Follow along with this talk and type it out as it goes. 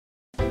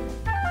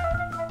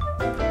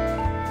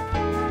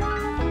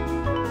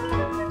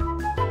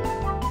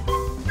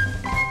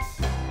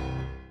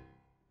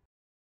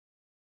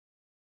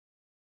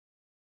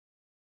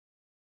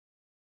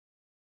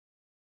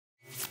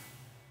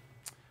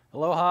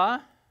Aloha,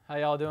 how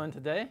y'all doing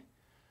today?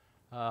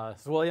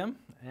 This is William,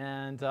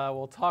 and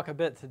we'll talk a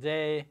bit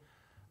today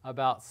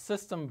about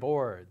system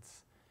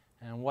boards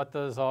and what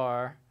those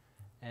are,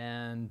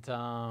 and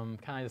kind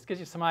of just gives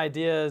you some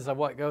ideas of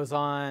what goes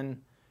on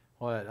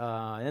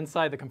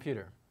inside the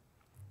computer.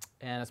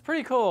 And it's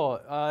pretty cool.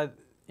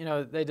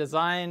 They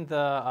designed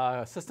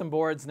the system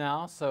boards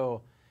now,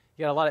 so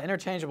you got a lot of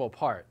interchangeable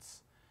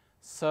parts.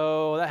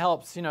 So that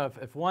helps,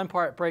 if one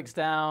part breaks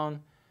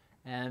down,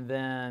 and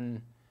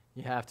then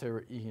you have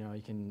to,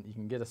 you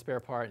can get a spare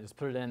part and just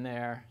put it in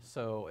there.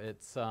 So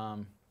it's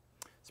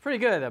pretty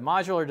good. A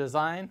modular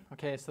design.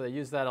 Okay, so they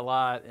use that a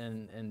lot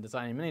in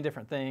designing many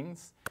different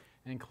things,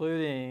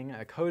 including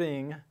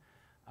coding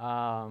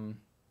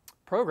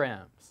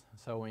programs.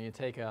 So when you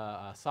take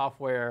a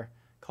software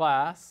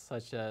class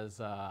such as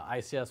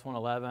ICS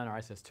 111 or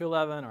ICS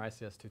 211 or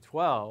ICS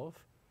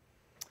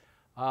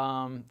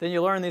 212, then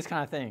you learn these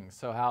kind of things.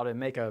 So how to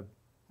make the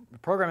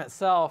program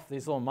itself,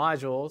 these little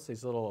modules,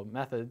 these little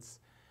methods.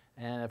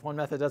 And if one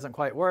method doesn't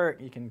quite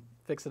work, you can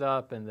fix it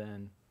up, and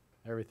then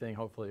everything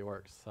hopefully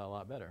works a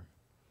lot better.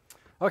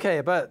 Okay,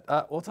 but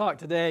we'll talk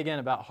today again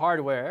about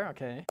hardware,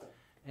 okay,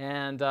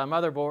 and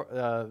motherboard,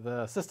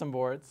 the system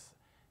boards,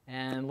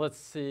 and let's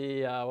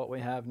see what we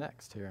have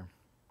next here.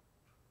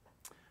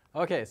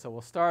 Okay, so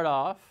we'll start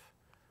off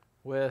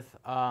with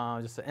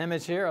just an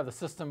image here of the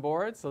system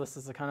board. So this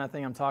is the kind of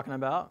thing I'm talking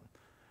about.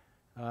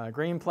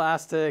 Green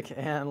plastic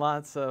and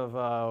lots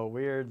of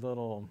weird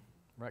little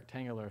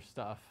rectangular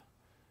stuff.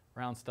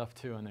 Round stuff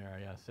too in there,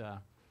 I guess, yeah.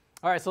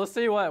 All right, so let's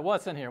see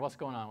what's in here. What's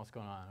going on?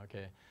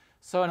 Okay.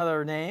 So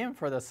another name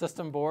for the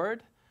system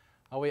board.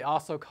 We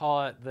also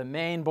call it the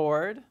main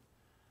board.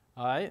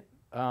 All right.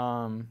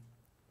 And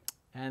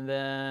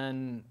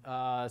then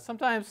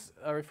sometimes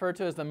referred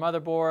to as the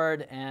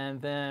motherboard,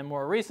 and then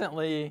more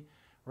recently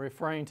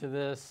referring to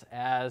this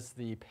as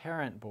the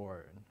parent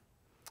board.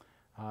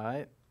 All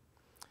right.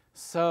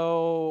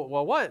 So,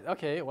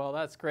 well,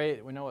 that's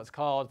great. We know what it's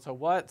called. So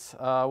what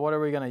are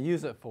we going to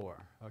use it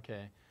for?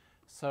 Okay.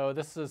 So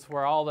this is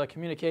where all the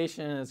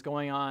communication is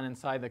going on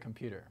inside the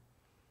computer.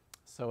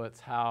 So it's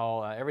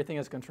how everything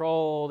is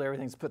controlled,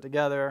 everything's put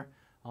together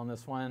on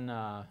this one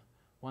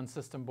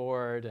system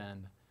board,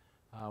 and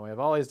we have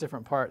all these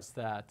different parts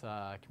that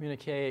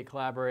communicate,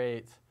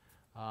 collaborate,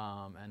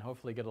 and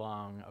hopefully get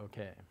along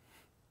okay.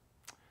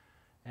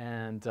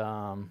 And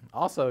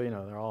also,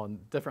 they're all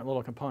different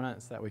little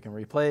components that we can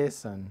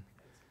replace and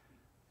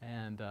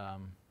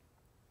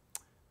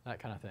that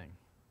kind of thing.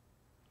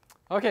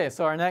 Okay,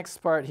 so our next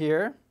part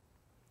here,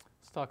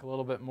 let's talk a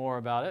little bit more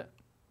about it.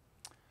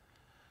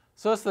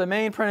 So it's the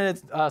main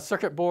printed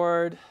circuit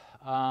board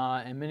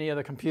in many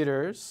other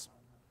computers.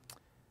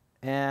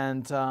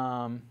 And, we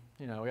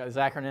got these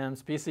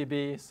acronyms,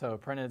 PCB, so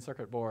printed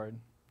circuit board.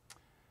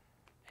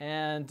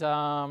 And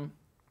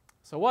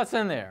so what's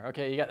in there?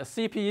 Okay, you got the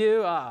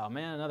CPU. Oh,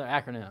 man, another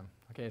acronym.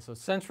 Okay, so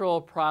Central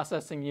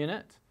Processing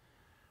Unit.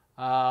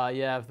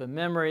 You have the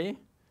memory.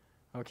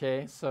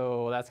 Okay,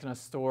 so that's going to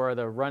store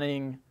the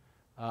running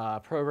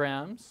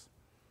programs.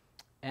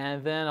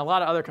 And then a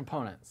lot of other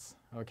components.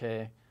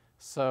 Okay,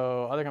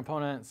 so other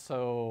components,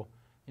 so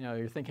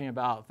you're thinking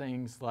about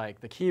things like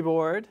the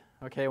keyboard.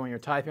 Okay, when you're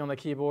typing on the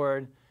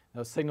keyboard,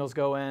 those signals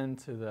go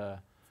into the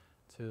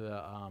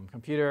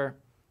computer,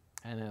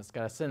 and then it's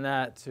got to send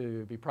that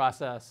to be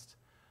processed.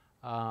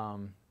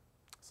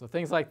 So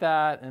things like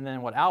that, and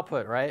then what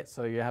output, right?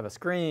 So you have a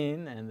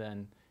screen, and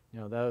then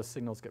those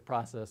signals get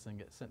processed and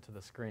get sent to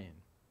the screen.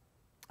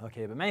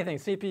 Okay, but main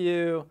things: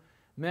 CPU,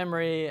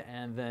 memory,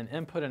 and then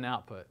input and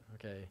output.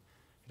 Okay, if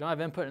you don't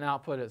have input and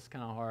output, it's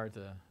kind of hard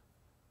to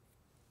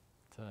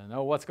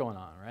know what's going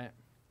on, right?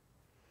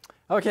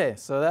 Okay,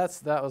 so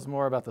that was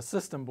more about the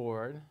system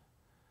board.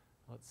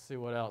 Let's see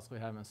what else we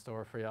have in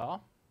store for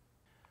y'all.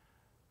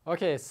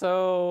 Okay,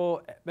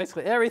 so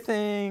basically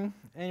everything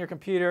in your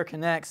computer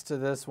connects to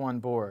this one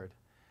board.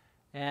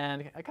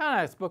 And I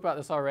kind of spoke about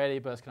this already,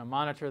 but it's going to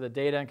monitor the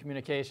data and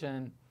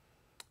communication.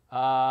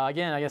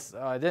 Again, I guess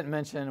I didn't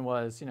mention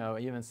was,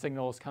 even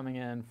signals coming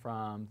in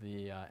from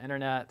the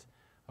internet.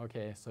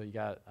 Okay, so you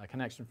got a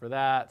connection for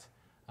that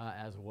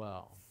as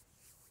well.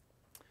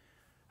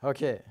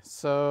 Okay,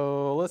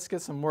 so let's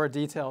get some more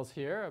details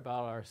here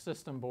about our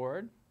system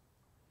board.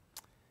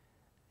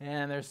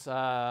 And there's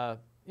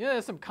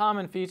there's some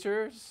common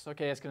features.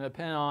 Okay, it's going to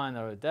depend on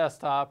a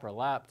desktop or a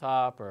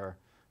laptop or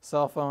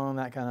cell phone,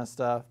 that kind of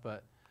stuff.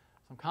 But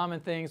some common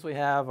things we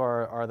have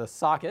are the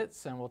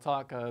sockets, and we'll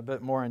talk a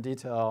bit more in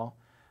detail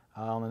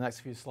on the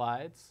next few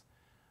slides.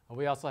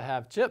 We also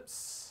have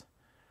chips.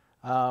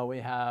 We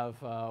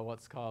have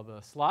what's called the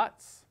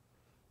slots.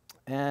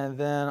 And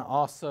then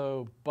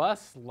also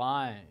bus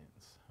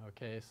lines.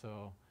 Okay,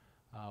 so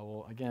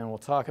we'll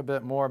talk a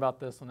bit more about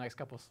this on the next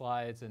couple of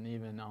slides, and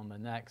even on the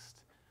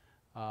next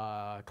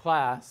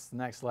class,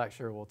 next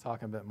lecture, we'll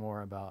talk a bit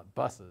more about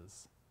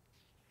buses.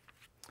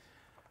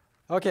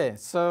 Okay,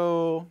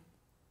 so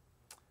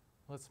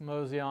let's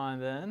mosey on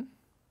then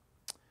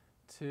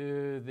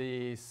to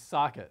the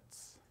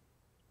sockets.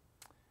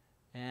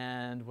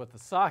 And with the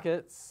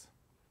sockets,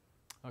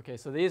 Okay,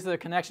 so these are the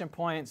connection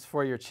points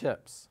for your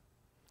chips.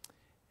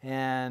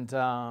 And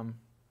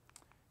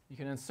you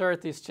can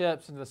insert these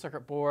chips into the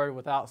circuit board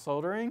without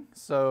soldering.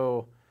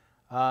 So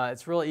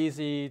it's real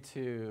easy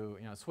to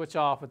switch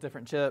off with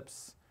different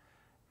chips.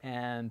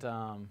 And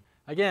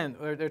again,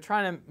 they're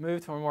trying to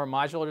move to a more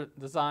modular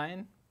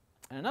design.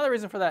 And another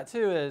reason for that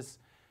too is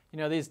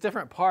these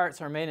different parts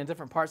are made in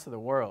different parts of the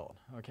world.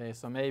 Okay,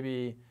 so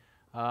maybe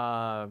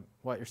your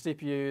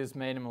CPU is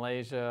made in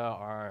Malaysia,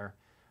 or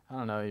I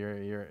don't know,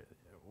 your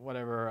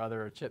whatever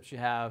other chips you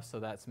have. So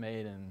that's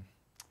made in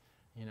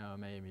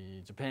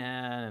maybe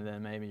Japan, and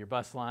then maybe your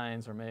bus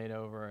lines are made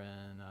over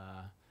in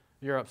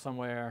Europe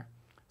somewhere.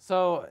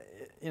 So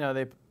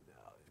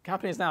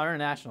companies now are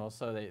international,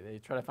 so they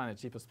try to find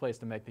the cheapest place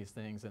to make these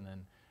things, and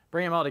then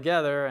bring them all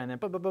together, and then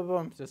boom, boom, boom,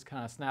 boom, just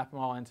kind of snap them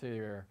all into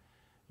your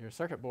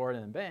circuit board,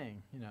 and then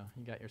bang,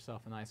 you got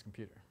yourself a nice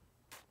computer.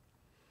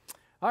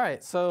 All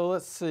right, so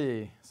let's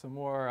see some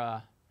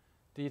more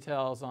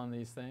details on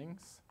these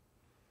things.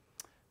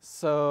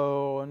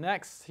 So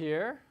next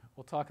here,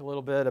 we'll talk a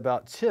little bit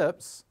about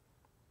chips.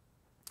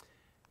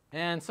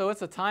 And so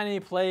it's a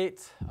tiny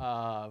plate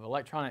of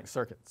electronic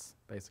circuits,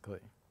 basically.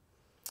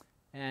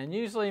 And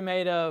usually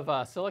made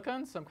of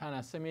silicon, some kind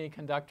of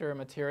semiconductor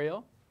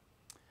material.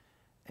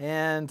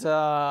 And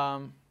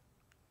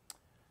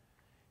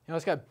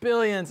it's got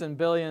billions and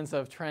billions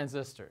of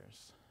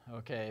transistors.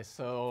 Okay,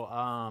 so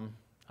I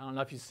don't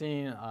know if you've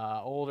seen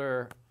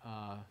older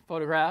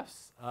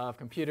photographs of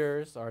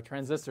computers, or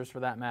transistors for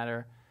that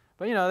matter.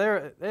 But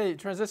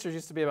transistors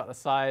used to be about the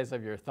size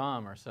of your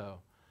thumb or so.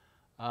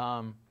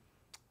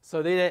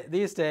 So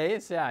these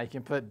days, yeah, you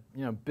can put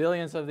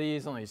billions of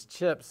these on these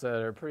chips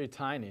that are pretty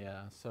tiny.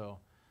 So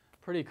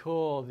pretty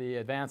cool, the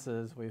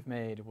advances we've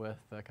made with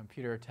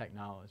computer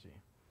technology.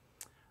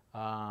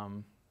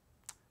 And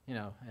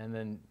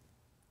then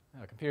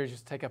computers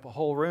used to take up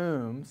whole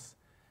rooms,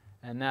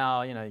 and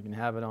now you can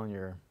have it on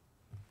your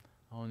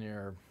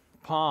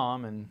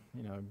palm, and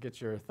get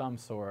your thumb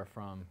sore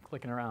from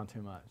clicking around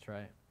too much,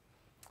 right?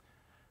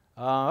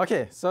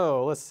 Okay,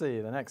 so let's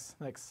see the next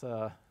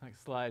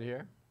slide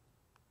here.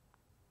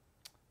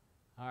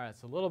 All right,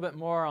 so a little bit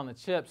more on the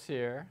chips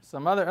here.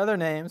 Some other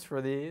names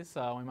for these,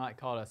 we might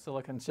call it a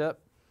silicon chip,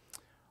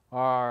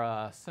 or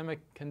a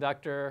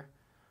semiconductor,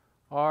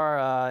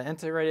 or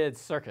integrated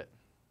circuit.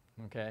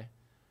 Okay,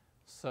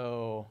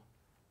 so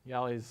you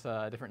got all these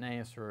different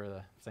names for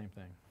the same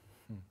thing.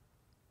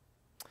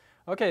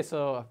 Okay,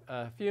 so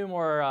a few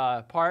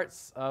more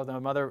parts of the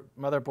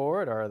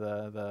motherboard,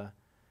 or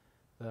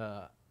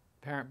the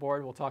parent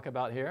board we'll talk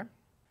about here.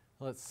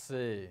 Let's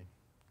see.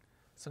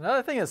 So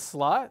another thing is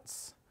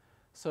slots.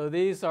 So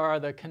these are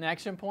the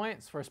connection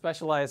points for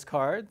specialized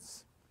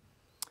cards.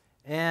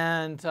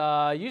 And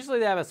usually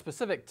they have a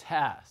specific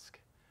task,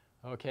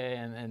 okay,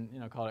 and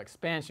called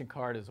expansion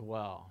card as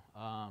well.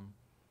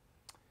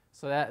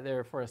 So that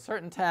they're for a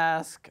certain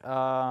task.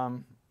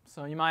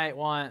 So you might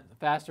want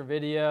faster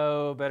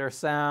video, better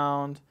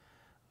sound.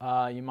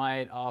 You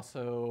might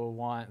also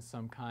want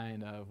some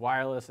kind of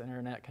wireless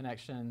internet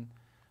connection.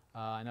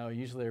 I know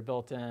usually they're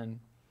built in.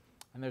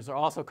 And those are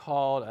also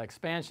called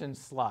expansion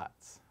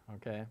slots,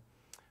 okay?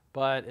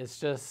 But it's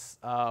just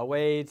a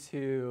way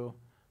to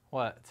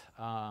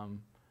kind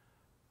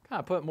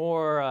of put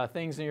more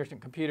things in your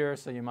computer.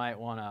 So you might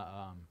want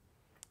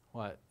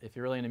to, if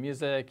you're really into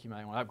music, you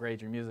might want to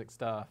upgrade your music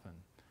stuff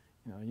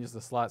and use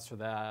the slots for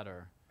that.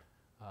 Or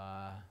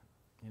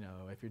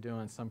if you're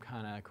doing some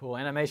kind of cool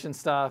animation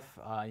stuff,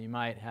 you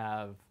might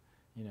have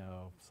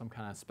some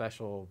kind of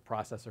special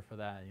processor for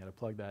that. You got to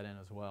plug that in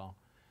as well.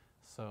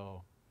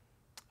 So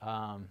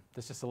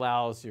this just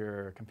allows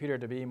your computer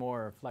to be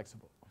more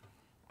flexible.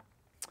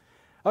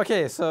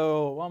 Okay,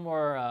 so one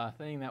more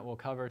thing that we'll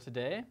cover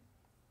today.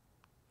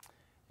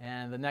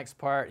 And the next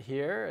part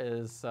here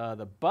is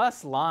the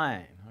bus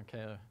line.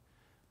 Okay,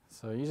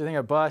 so you usually think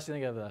of bus, you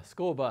think of the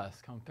school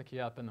bus, come pick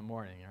you up in the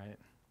morning, right?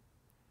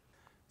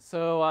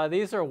 So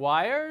these are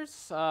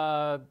wires,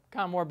 kind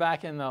of more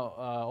back in the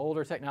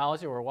older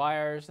technology were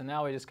wires, and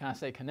now we just kind of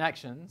say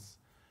connections.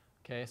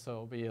 Okay, so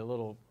it'll be a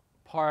little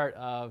part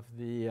of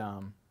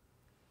the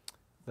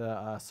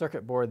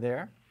circuit board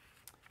there.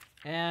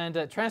 And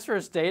it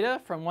transfers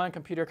data from one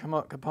computer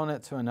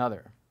component to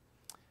another.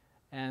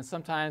 And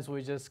sometimes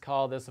we just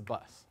call this a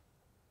bus.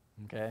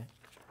 Okay,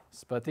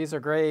 but these are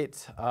great.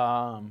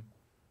 So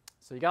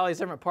you got all these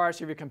different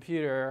parts of your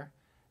computer,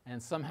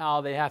 and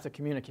somehow they have to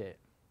communicate.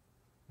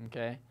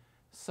 Okay,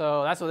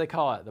 so that's what they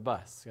call it, the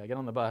bus. You gotta get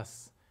on the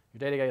bus. Your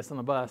data gets on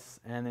the bus,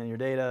 and then your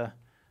data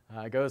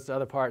goes to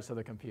other parts of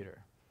the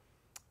computer.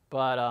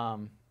 But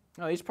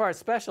each part's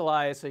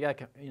specialized, so you got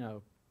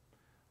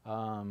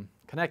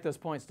connect those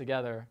points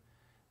together,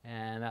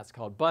 and that's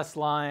called bus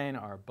line,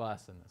 or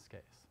bus in this case.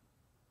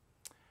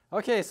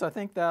 Okay, so I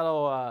think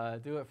that'll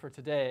do it for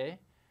today,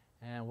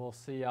 and we'll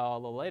see y'all a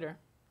little later.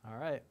 All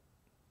right,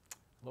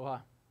 aloha.